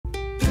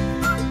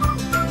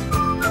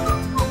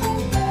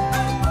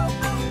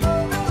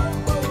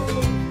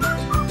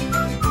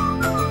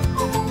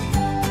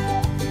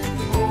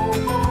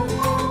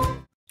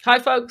Hi,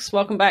 folks.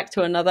 Welcome back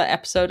to another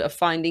episode of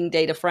Finding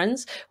Data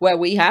Friends, where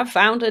we have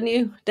found a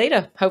new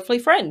data, hopefully,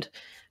 friend.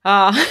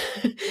 Koen,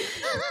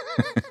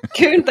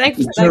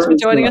 thanks for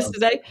joining us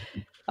today.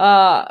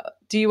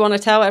 Do you want to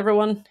tell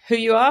everyone who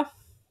you are?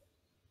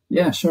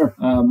 Yeah, sure.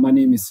 My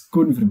name is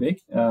Koen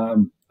Verbeeck.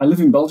 I live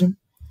in Belgium,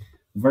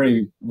 a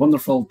very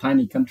wonderful,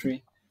 tiny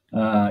country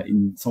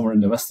somewhere in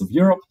the west of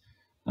Europe.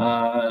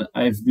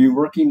 I've been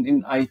working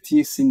in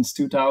IT since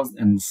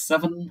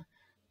 2007.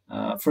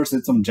 First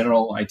did some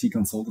general IT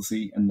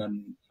consultancy, and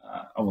then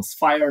I was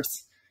fired,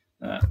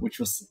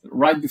 which was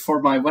right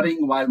before my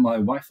wedding while my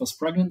wife was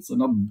pregnant. So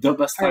not the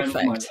best time of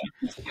my life.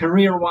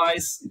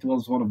 Career-wise, it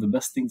was one of the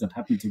best things that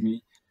happened to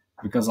me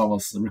because I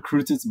was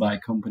recruited by a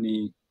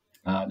company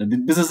that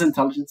did business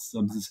intelligence.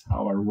 So this is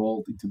how I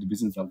rolled into the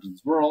business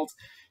intelligence world.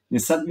 They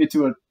sent me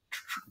to a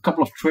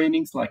couple of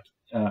trainings like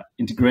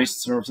integration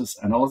services,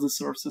 analysis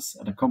services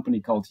at a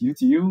company called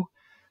UTU.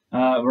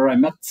 Where I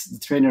met the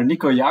trainer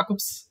Nico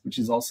Jacobs, which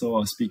is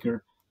also a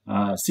speaker,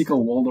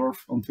 SQL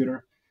Waldorf on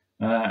Twitter.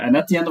 And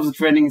at the end of the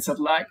training, he said,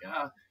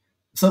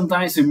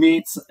 sometimes you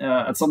meet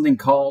at something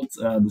called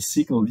the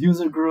SQL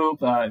user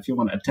group if you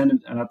want to attend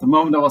it. And at the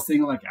moment, I was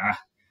thinking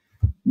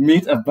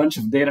meet a bunch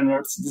of data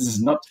nerds. This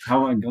is not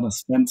how I'm going to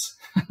spend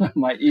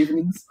my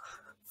evenings.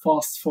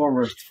 Fast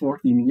forward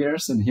 14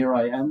 years, and here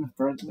I am,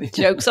 apparently.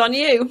 Joke's on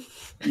you.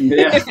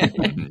 Yeah.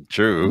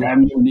 True.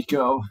 Damn you,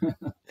 Nico.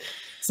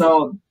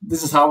 So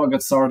this is how I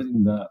got started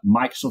in the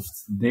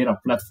Microsoft data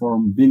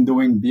platform. Been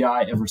doing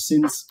BI ever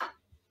since.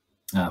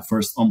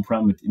 First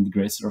on-prem with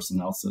integration service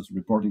analysis,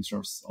 reporting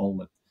service, all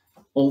that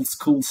old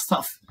school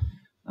stuff.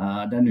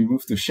 Then we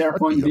moved to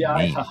SharePoint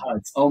BI.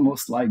 It's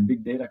almost like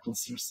big data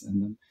clusters.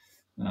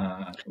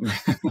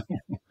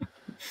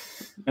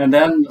 And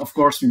then, of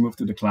course, we moved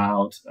to the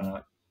cloud.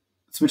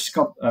 Switched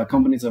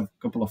companies a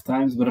couple of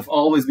times, but I've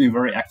always been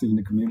very active in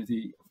the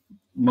community,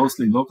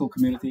 mostly local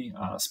community,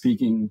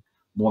 speaking,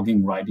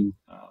 blogging, writing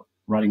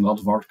a lot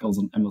of articles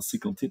on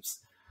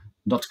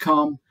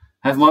mlsqltips.com.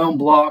 I have my own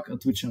blog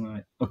at which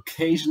I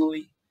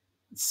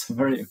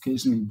very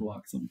occasionally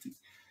blog something.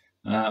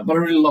 But I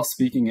really love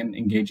speaking and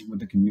engaging with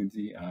the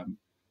community.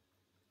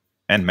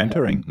 And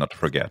mentoring, not to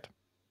forget.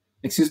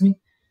 Excuse me?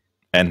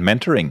 And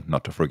mentoring,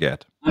 not to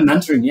forget. And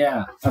mentoring,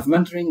 yeah. I've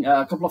mentoring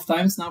a couple of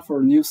times now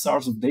for new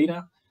stars of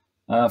data,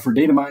 for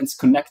Data Minds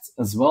Connect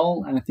as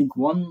well. And I think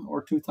 1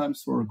 or 2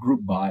 times for a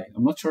group buy.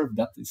 I'm not sure if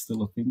that is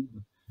still a thing.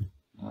 But,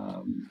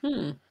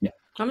 yeah.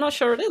 I'm not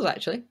sure it is,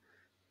 actually.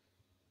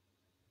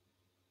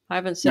 I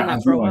haven't seen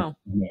that for a while.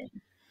 Yeah.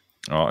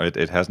 Oh,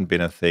 it hasn't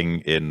been a thing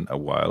in a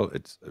while.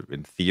 It's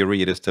in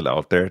theory, it is still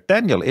out there.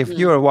 Daniel, if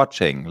you are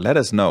watching, let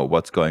us know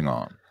what's going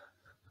on.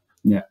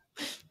 Yeah.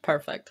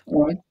 Perfect.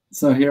 All right.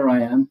 So here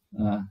I am,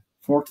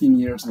 14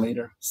 years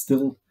later,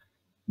 still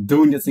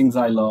doing the things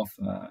I love,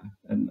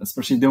 and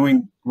especially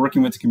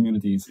working with the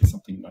communities is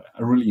something that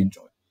I really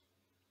enjoy.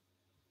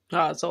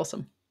 Oh, that's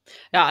awesome.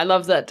 Yeah, I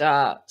love that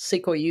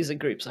SQL user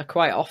groups are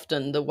quite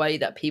often the way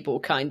that people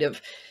kind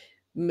of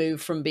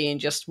move from being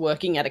just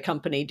working at a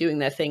company, doing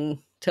their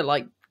thing,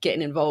 to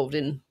getting involved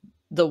in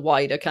the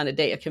wider kind of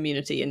data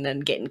community and then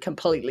getting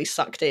completely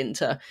sucked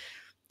into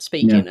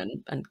speaking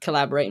and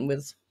collaborating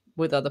with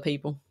other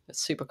people.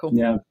 It's super cool.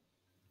 Yeah,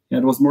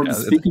 it was more the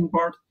speaking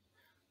part.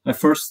 I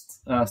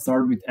first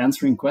started with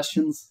answering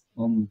questions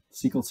on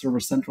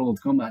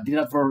SQLServerCentral.com. I did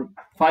that for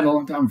quite a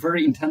long time,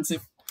 very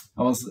intensive.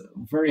 I was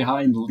very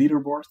high in the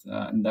leaderboard,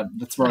 and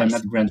that's where I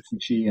met Grant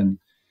Fucci and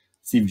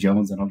Steve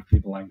Jones and other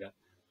people like that.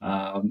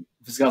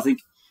 Because I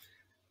think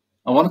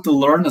I wanted to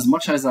learn as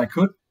much as I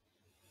could.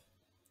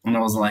 And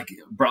I was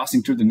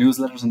browsing through the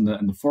newsletters and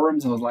the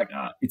forums. I was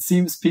it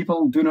seems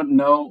people do not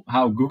know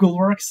how Google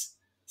works.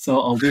 So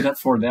I'll do that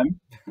for them.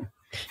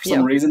 For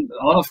some reason,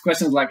 a lot of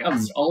questions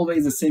there's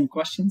always the same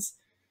questions.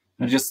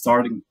 I just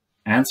started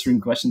answering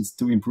questions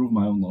to improve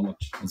my own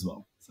knowledge as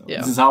well. So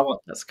this is how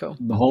that's cool.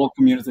 The whole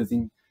community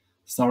thing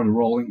started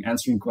rolling,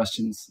 answering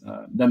questions,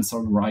 then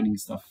started writing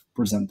stuff,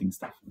 presenting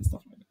stuff, and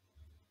stuff like that.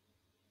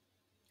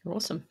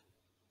 Awesome.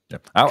 Yeah.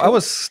 I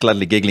was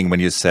slightly giggling when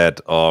you said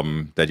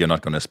that you're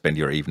not going to spend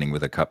your evening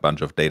with a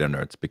bunch of data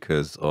nerds,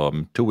 because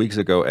 2 weeks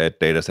ago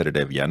at Data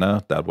Saturday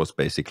Vienna, that was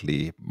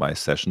basically my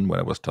session when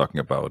I was talking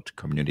about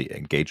community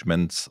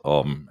engagements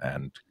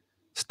and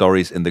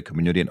stories in the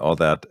community and all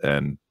that.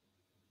 And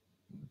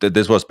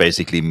this was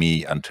basically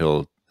me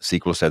until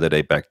SQL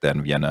Saturday back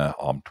then, Vienna,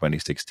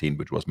 2016,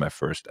 which was my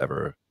first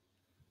ever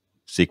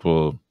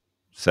SQL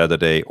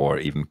Saturday or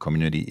even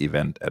community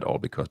event at all,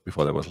 because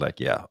before that was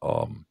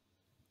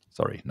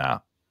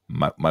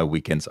my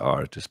weekends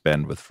are to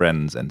spend with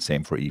friends, and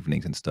same for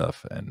evenings and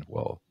stuff. And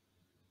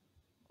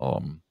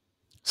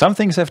some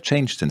things have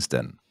changed since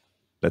then.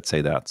 Let's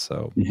say that.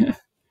 So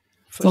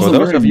for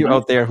those of you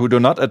out there who do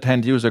not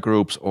attend user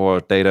groups or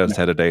Data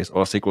Saturdays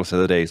or SQL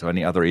Saturdays or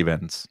any other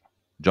events,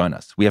 join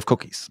us. We have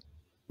cookies.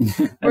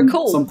 We're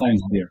cool.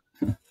 Sometimes beer.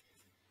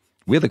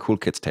 We're the cool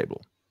kids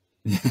table.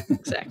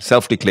 Exactly.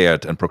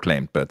 Self-declared and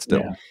proclaimed, but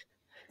still. Yeah.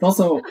 It's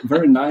also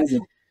very nice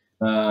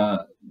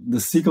that the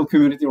SQL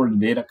community or the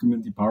data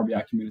community, Power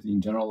BI community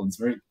in general, is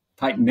very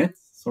tight-knit.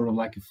 sort of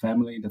like a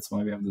family. That's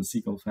why we have the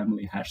SQL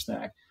family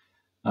hashtag.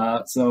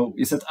 So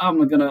he said, I'm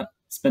not going to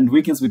spend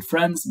weekends with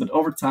friends, but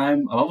over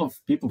time, a lot of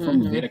people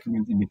from the data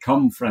community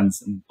become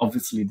friends. And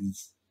obviously, this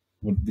is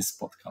what this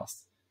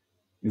podcast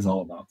is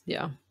all about.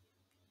 Yeah,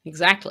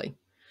 exactly.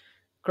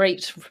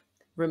 Great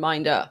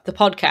reminder. The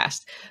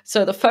podcast.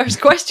 So the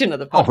first question of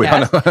the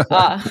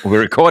podcast.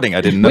 We're recording.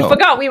 I didn't know. We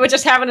forgot. We were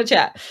just having a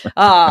chat.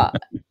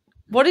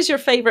 What is your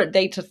favorite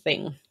data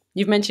thing?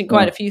 You've mentioned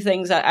quite a few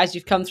things as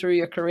you've come through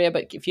your career,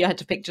 but if you had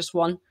to pick just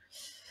one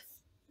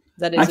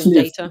that is in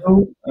data.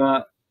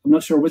 I'm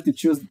not sure what to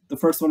choose. The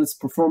first one is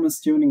performance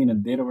tuning in a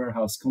data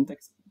warehouse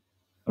context.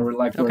 Or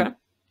like where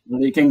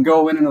you can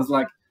go in and it's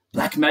like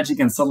black magic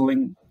and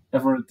suddenly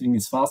everything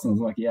is fast. And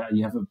it's like, yeah,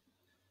 you have a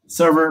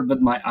server,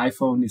 but my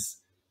iPhone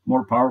is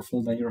more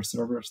powerful than your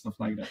server, stuff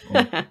like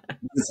that.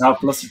 This is how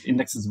cluster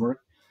indexes work.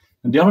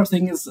 And the other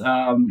thing is,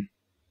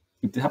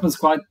 it happens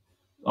quite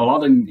a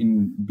lot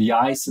in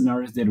BI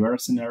scenarios, data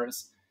warehouse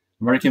scenarios,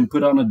 where you can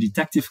put on a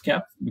detective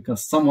cap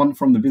because someone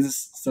from the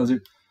business tells you,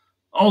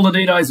 all the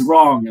data is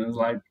wrong. And it's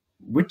like,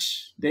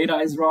 which data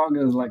is wrong?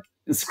 And it's like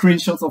a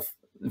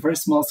very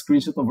small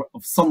screenshot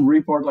of some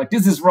report, like,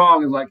 this is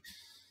wrong. It's like,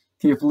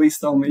 can you please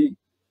tell me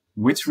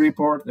which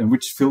report and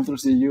which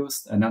filters you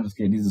used? And then,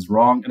 okay, this is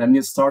wrong. And then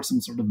you start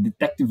some sort of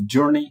detective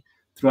journey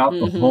throughout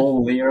the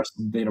whole layers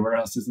of the data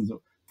warehouse system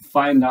to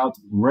find out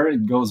where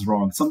it goes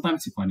wrong.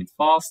 Sometimes you find it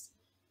fast.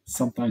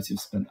 Sometimes you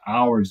spend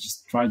hours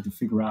just trying to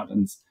figure out.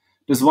 And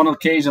there's one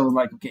occasion I was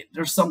like, okay,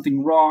 there's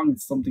something wrong.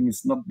 Something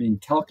is not being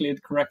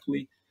calculated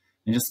correctly.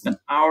 And just spent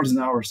hours and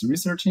hours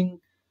researching.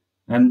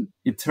 And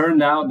it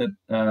turned out that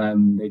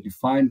they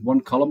defined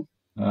one column,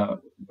 a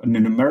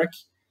numeric,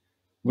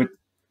 with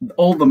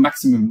all the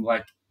maximum,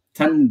 like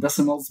 10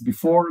 decimals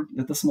before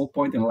the decimal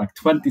point and like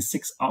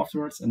 26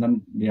 afterwards. And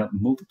then they had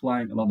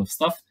multiplying a lot of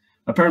stuff.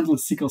 Apparently,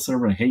 SQL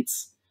Server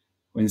hates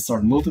when you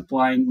start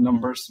multiplying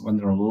numbers when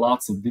there are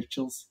lots of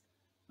digits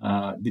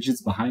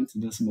behind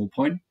the decimal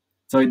point.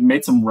 So it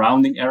made some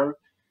rounding error.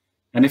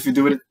 And if you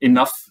do it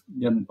enough,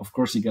 then of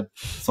course you get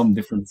some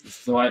differences.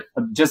 So I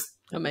just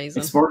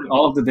exported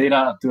all of the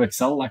data to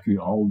Excel like we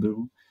all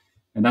do.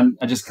 And then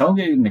I just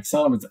calculated in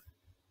Excel and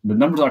the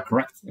numbers are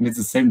correct and it's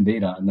the same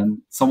data. And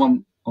then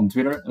someone on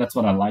Twitter, that's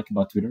what I like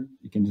about Twitter.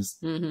 You can just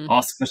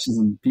ask questions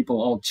and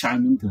people all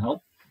chime in to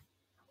help.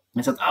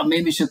 I said,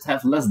 maybe you should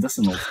have less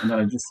decimals. And then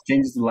I just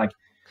changed it to like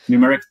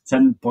numeric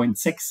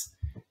 10.6.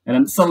 And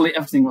then suddenly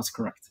everything was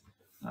correct.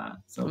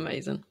 So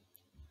amazing.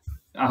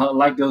 I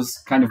like those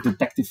kind of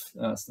detective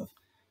stuff.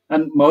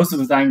 And most of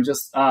the time,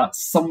 just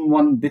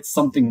someone did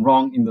something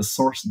wrong in the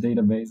source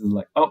database. It's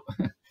like,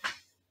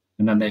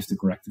 and then they have to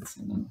correct it.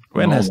 And then,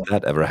 when has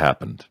that ever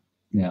happened?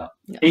 Yeah,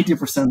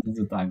 80% of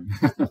the time.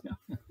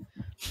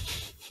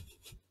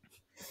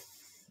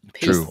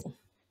 True.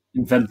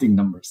 Inventing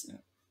numbers. Yeah.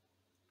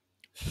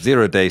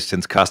 0 days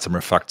since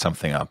customer fucked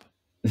something up.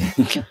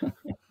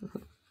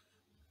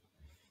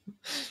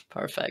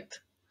 Perfect.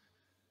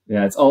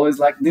 Yeah, it's always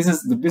like, this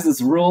is the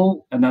business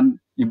rule, and then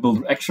you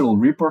build actual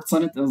reports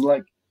on it. And it's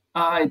like,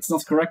 it's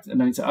not correct. And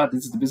then you say,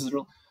 this is the business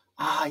rule.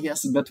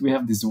 Yes, but we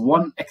have this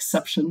one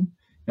exception.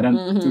 And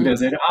then 2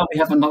 days later, we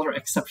have another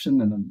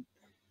exception. And then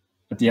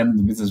at the end,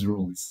 the business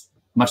rule is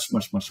much,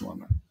 much, much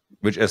longer.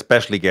 Which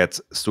especially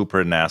gets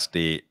super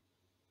nasty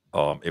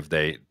if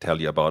they tell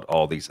you about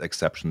all these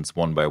exceptions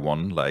one by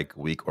one, like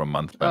week or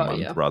month by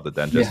month, rather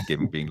than just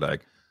being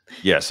like,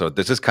 so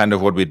this is kind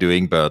of what we're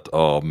doing, but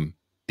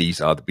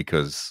these are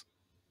because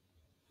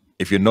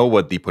if you know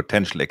what the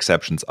potential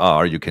exceptions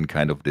are, you can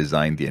kind of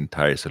design the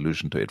entire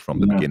solution to it from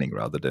the beginning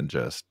rather than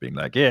just being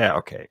like,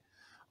 okay.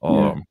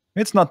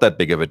 It's not that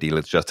big of a deal.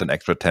 It's just an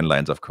extra 10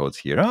 lines of codes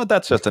here. Oh,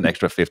 that's just an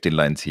extra 15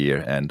 lines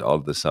here. And all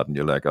of a sudden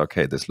you're like,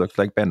 okay, this looks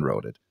like Ben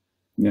wrote it.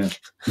 Yeah.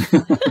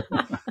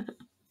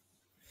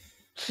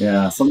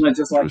 Yeah, sometimes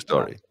just like, true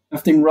story.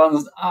 Everything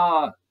runs,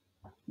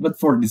 but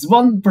for this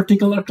one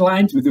particular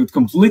client, we do it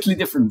completely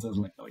different. I was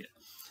like,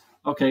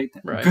 okay,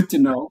 good to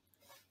know.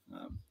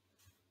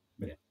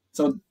 But yeah,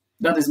 so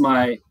that is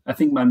one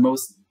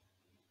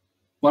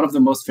of the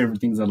most favorite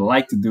things that I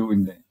like to do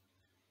in the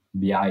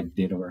BI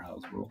data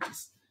warehouse world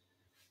is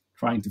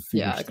trying to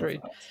figure stuff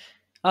out.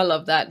 I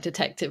love that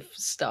detective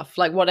stuff,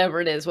 like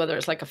whatever it is, whether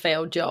it's like a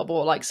failed job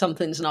or like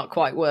something's not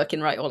quite working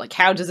right, or like,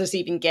 how does this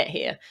even get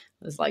here?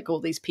 There's like all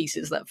these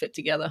pieces that fit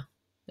together.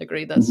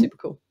 Agreed. That's super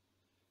cool.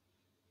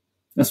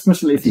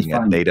 Especially if you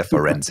find data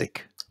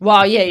forensic.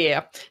 Well,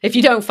 yeah. If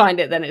you don't find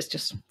it, then it's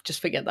just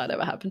forget that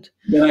ever happened.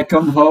 Then I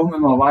come home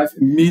and my wife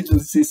immediately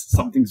sees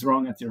something's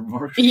wrong at your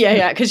work.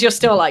 Yeah, because you're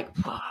still like,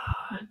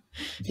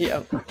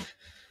 yeah.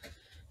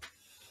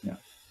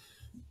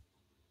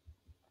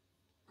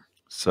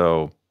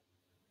 So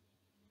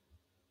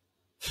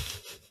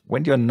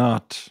when you're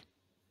not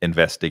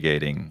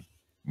investigating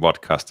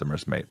what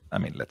customers made, I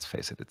mean, let's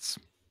face it, it's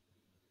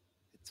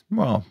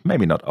well,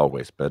 maybe not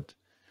always, but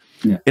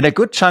in a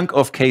good chunk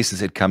of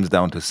cases, it comes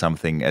down to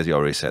something, as you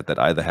already said, that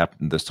either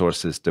happened in the source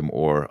system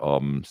or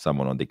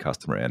someone on the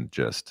customer end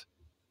just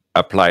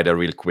applied a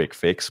real quick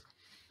fix.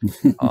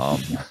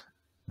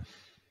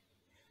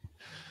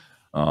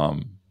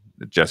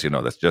 Just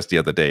that's just the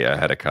other day I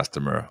had a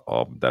customer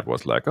that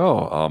was like,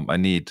 oh, I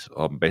need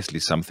basically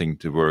something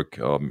to work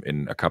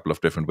in a couple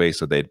of different ways.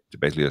 So they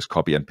basically just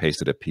copy and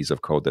pasted a piece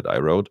of code that I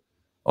wrote,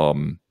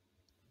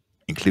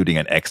 including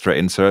an extra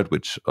insert,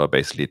 which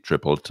basically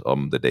tripled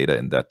the data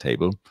in that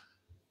table.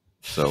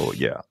 So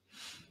yeah,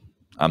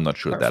 I'm not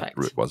sure Perfect.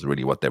 that was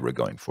really what they were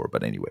going for.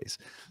 But anyways,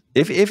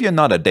 if you're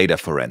not a data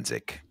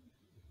forensic,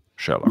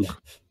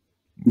 Sherlock,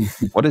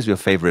 what is your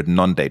favorite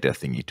non-data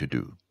thingy to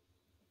do?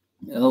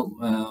 Well,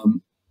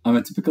 I'm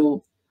a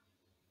typical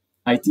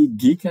IT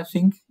geek, I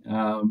think.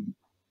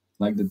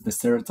 Like the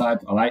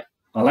stereotype. I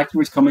like to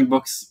read comic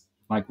books,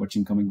 like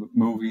watching comic book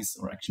movies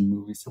or action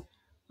movies.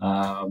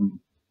 I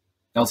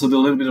also do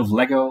a little bit of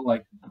Lego,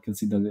 like you can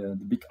see the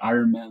big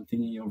Iron Man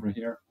thingy over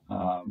here.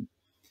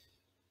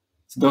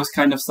 So those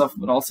kind of stuff,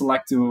 but also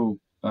like to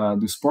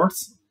do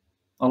sports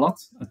a lot.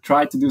 I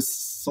try to do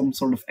some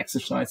sort of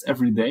exercise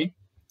every day.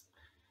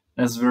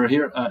 As we're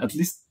here, at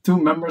least 2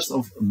 members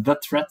of the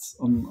thread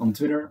on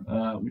Twitter,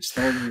 which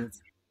started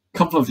a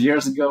couple of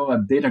years ago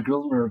at Data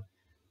Grill, where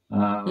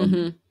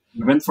we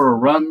went for a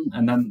run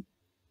and then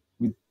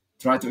we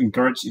try to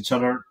encourage each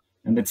other.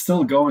 And it's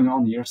still going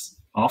on years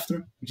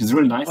after, which is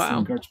really nice to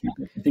encourage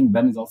people. I think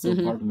Ben is also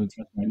part of the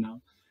thread right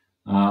now.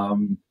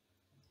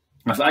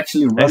 I've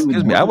actually run.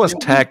 Excuse me, I was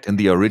tagged in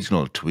the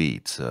original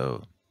tweet,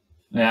 so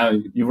yeah,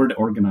 you were the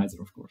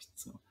organizer, of course,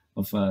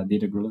 of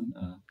Data Grilling.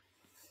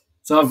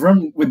 So I've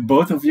run with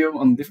both of you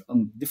on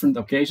different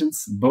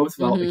occasions, both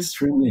while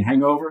extremely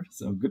hangover.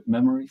 So good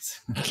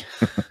memories.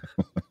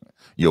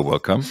 You're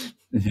welcome.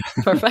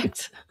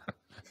 Perfect.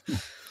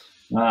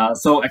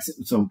 So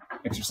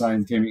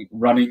exercise,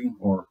 running,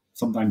 or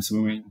sometimes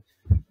swimming,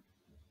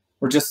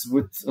 or just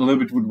with a little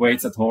bit with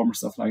weights at home or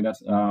stuff like that.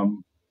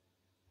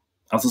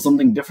 Also,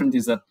 something different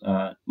is that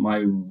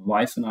my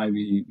wife and I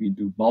we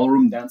do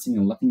ballroom dancing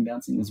and Latin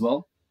dancing as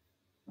well.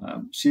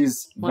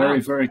 She's very,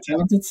 very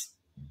talented,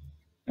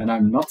 and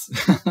I'm not.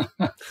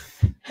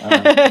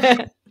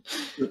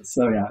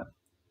 So yeah,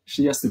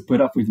 she has to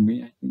put up with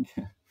me, I think.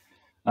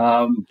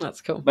 That's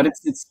cool. But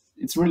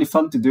it's really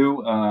fun to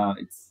do.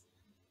 It's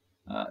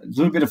a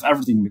little bit of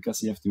everything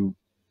because you have to.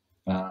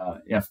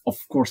 Of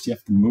course, you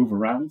have to move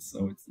around,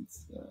 so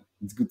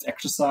it's good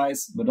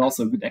exercise, but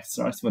also good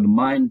exercise for the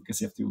mind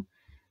because you have to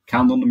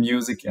count on the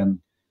music and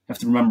have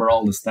to remember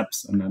all the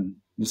steps, and then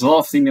there's a lot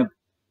of things that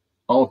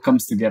all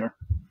comes together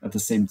at the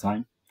same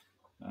time.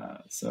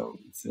 So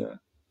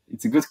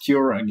it's a good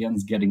cure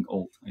against getting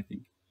old, I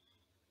think.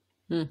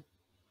 No,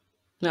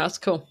 that's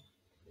cool.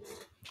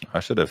 I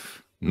should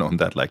have known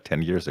that like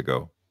 10 years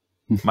ago.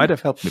 Might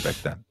have helped me back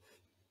then.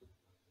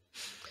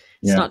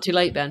 It's not too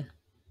late, Ben.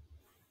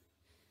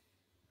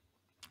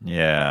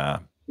 Yeah.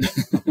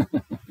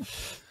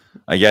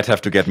 I yet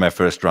have to get my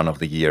first run of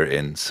the year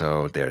in,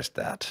 so there's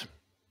that.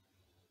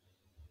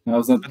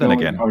 How's that going?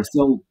 Again, are you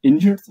still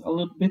injured a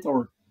little bit,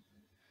 or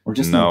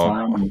just no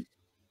time?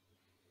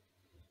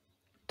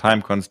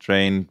 Time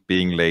constraint,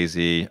 being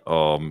lazy,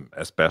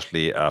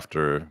 especially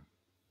after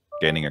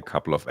gaining a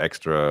couple of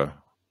extra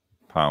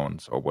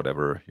pounds or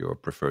whatever your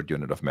preferred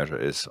unit of measure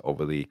is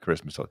over the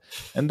Christmas.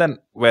 And then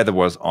weather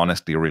was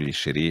honestly really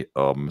shitty.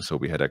 So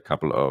we had a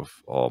couple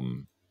of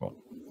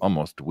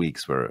almost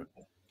weeks where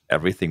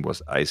everything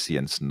was icy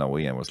and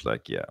snowy, and was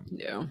like,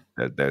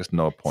 there's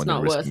no point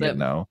in risking it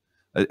now.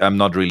 I'm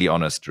not really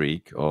on a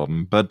streak,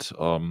 but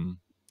I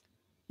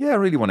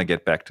really want to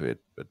get back to it.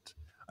 But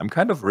I'm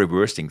kind of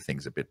reversing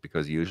things a bit,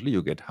 because usually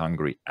you get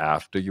hungry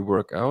after you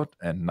work out,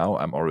 and now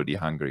I'm already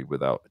hungry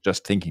without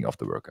just thinking of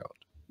the workout.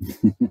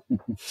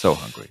 So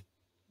hungry.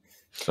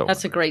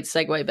 That's a great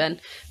segue, Ben.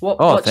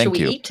 What should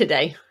we eat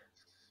today?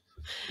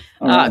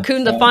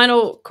 Koen, the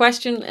final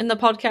question in the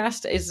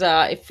podcast is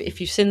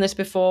if you've seen this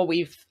before,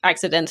 we've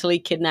accidentally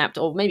kidnapped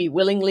or maybe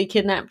willingly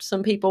kidnapped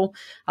some people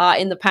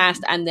in the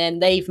past, and then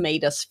they've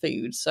made us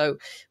food. So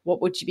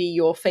what would be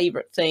your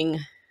favorite thing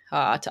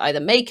to either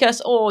make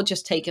us or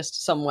just take us to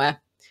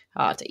somewhere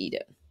to eat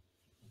it?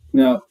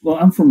 Yeah, well,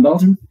 I'm from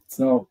Belgium,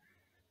 so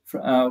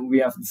we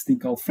have this thing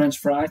called French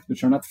fries,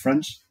 which are not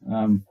French,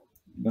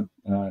 but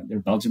they're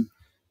Belgian.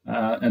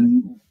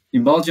 And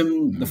in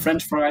Belgium, the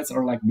French fries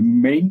are like the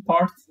main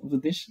part of the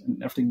dish,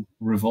 and everything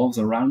revolves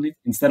around it.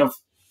 Instead of,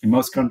 in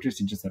most countries,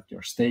 you just have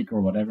your steak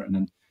or whatever, and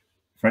then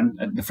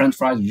the French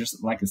fries are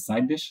just like a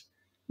side dish.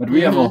 But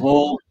we have a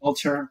whole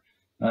culture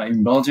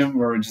in Belgium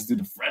where we just do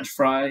the French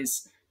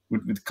fries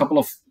with a couple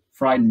of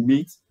fried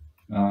meat.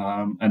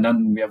 And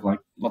then we have like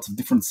lots of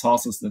different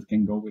sauces that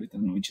can go with it,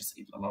 and we just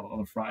eat a lot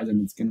of fries,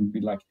 and it's going to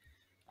be like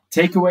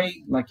takeaway,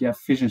 like you have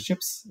fish and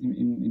chips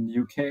in the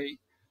UK.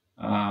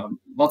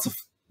 Lots of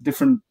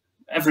different.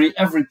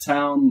 Every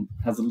town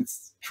has at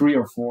least 3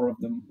 or 4 of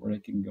them where they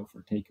can go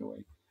for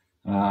takeaway,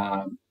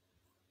 and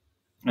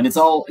it's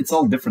all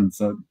different.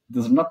 So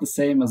they're not the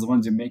same as the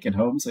ones you make at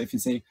home. So if you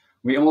say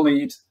we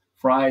only eat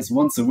fries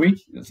once a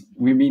week,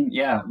 we mean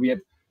we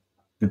had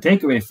the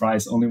takeaway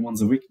fries only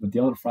once a week, but the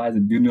other fries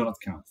do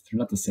not count. They're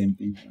not the same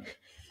thing.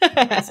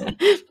 So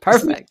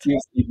perfect. You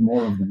eat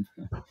more of them.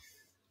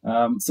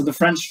 So the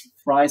French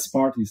fries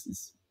part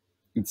is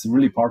it's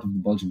really part of the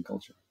Belgian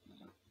culture.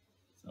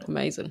 So.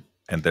 Amazing.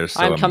 And they're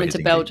so I'm coming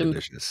to Belgium.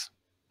 Delicious.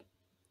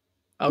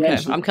 Okay,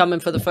 yeah, I'm coming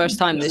for the first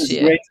time this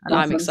year, and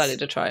I'm excited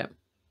to try it.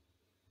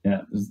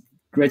 Yeah, there's a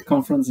great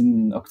conference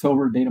in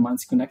October, Data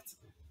Minds Connect.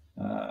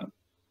 I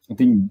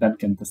think Ben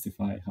can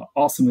testify how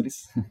awesome it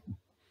is. It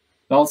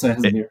also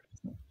has beer.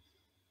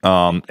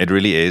 It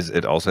really is.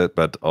 It also,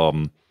 but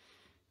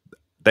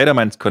Data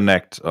Minds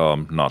Connect,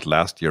 not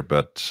last year,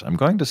 but I'm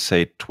going to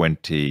say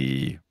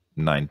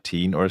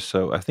 2019 or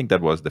so. I think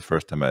that was the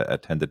first time I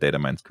attended Data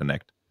Minds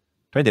Connect.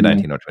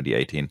 2019 or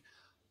 2018.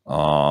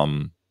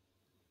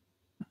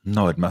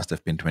 No, it must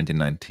have been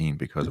 2019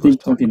 because it was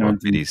talking about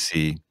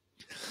BDC.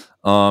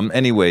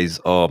 Anyways,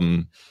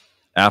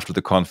 after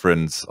the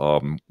conference,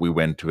 we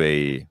went to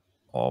a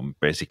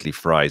basically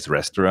fries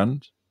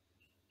restaurant,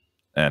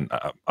 and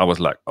I was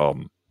like,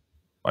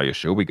 "Are you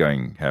sure we're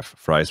going to have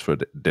fries for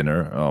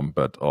dinner?"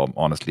 But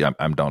honestly,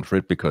 I'm down for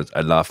it because I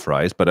love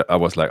fries. But I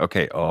was like,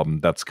 okay,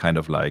 that's kind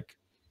of like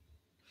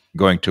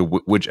going to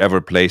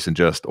whichever place and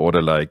just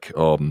order like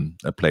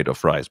a plate of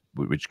fries,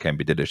 which can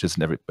be delicious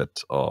and everything.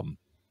 But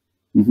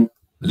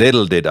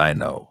little did I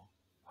know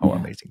how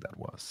amazing that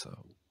was.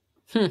 So,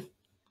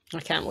 I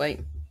can't wait.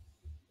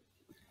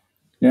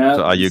 Yeah.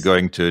 So, are you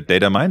going to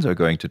Data Minds or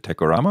going to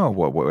Tekorama? Or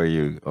what are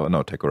you? Oh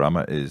no,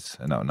 Tekorama is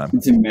no.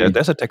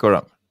 There's a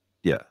Tekorama.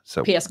 Yeah.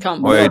 So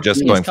PSConf. Or are you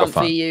just going for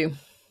fun? EU.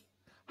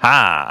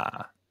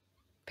 Ha!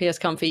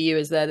 PSConf EU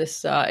is there.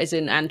 This is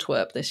in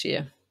Antwerp this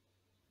year.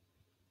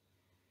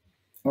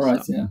 All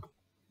right. So, yeah.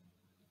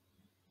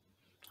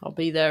 I'll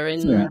be there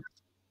in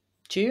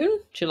June,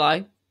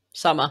 July,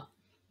 summer.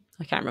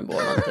 I can't remember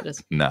what month it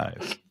is.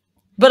 Nice.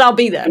 But I'll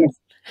be there.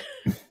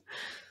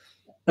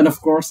 And of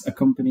course,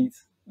 accompanied.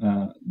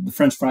 The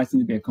French fries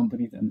need to be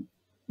accompanied, and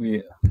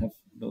we have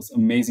those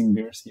amazing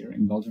beers here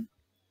in Belgium.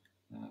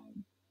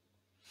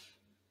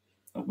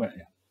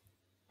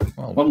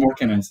 Well, what more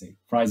can I say?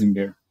 Fries and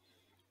beer,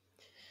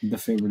 the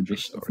favorite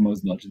dish of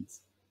most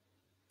Belgians.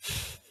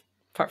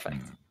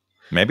 Perfect.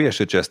 Maybe I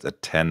should just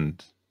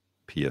attend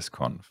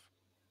PSConf.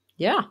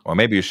 Yeah. Or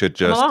maybe you should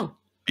just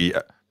be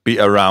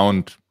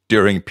around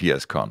during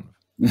PSConf.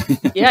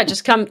 Yeah,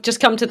 just come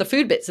to the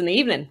food bits in the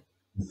evening.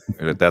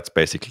 That's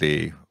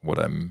basically what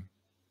I'm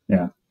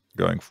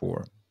going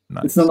for.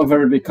 Nice. It's not a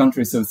very big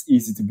country, so it's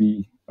easy to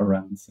be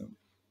around. So.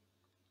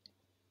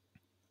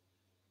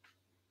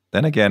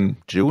 Then again,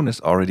 June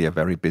is already a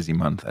very busy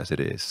month as it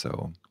is,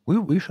 so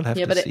we shall have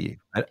to see.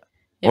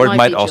 Or it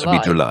might also be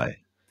July.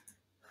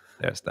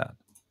 There's that.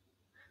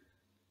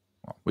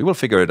 Well, we will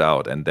figure it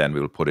out, and then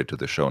we will put it to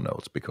the show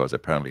notes, because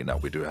apparently now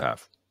we do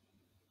have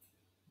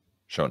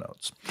show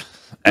notes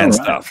and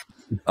stuff.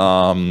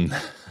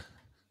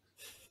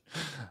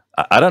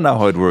 I don't know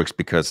how it works,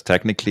 because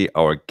technically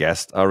our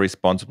guests are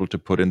responsible to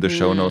put in the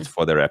show notes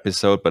for their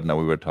episode, but now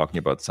we were talking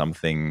about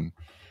something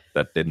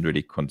that didn't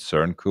really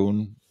concern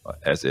Koen,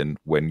 as in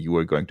when you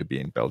were going to be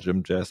in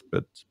Belgium, Jess.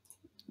 But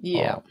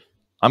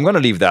I'm going to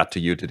leave that to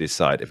you to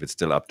decide if it's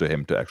still up to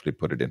him to actually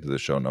put it into the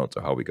show notes,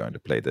 or how we're going to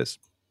play this.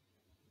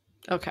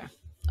 Okay.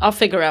 I'll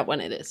figure out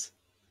when it is.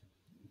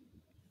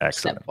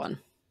 Excellent. Step 1.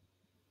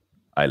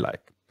 I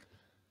like.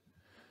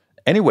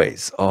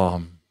 Anyways,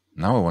 now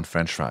I want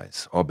French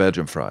fries, or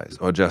Belgian fries,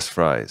 or just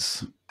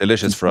fries.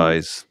 Delicious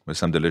fries with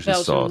some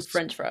delicious sauce.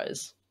 French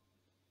fries.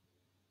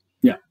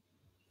 Yeah,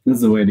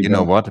 that's the way to go. You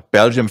know what?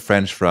 Belgian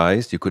French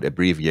fries, you could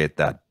abbreviate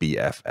that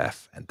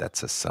BFF, and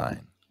that's a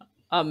sign.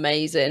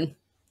 Amazing.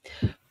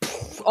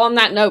 On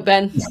that note,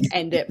 Ben,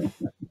 end it.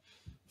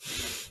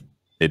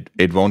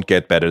 It won't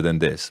get better than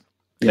this.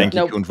 Thank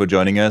you, Koen, for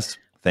joining us.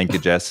 Thank you,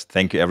 Jess.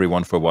 Thank you,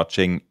 everyone, for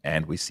watching.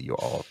 And we see you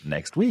all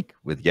next week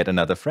with yet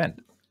another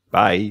friend.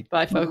 Bye.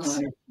 Bye, folks.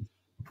 Bye.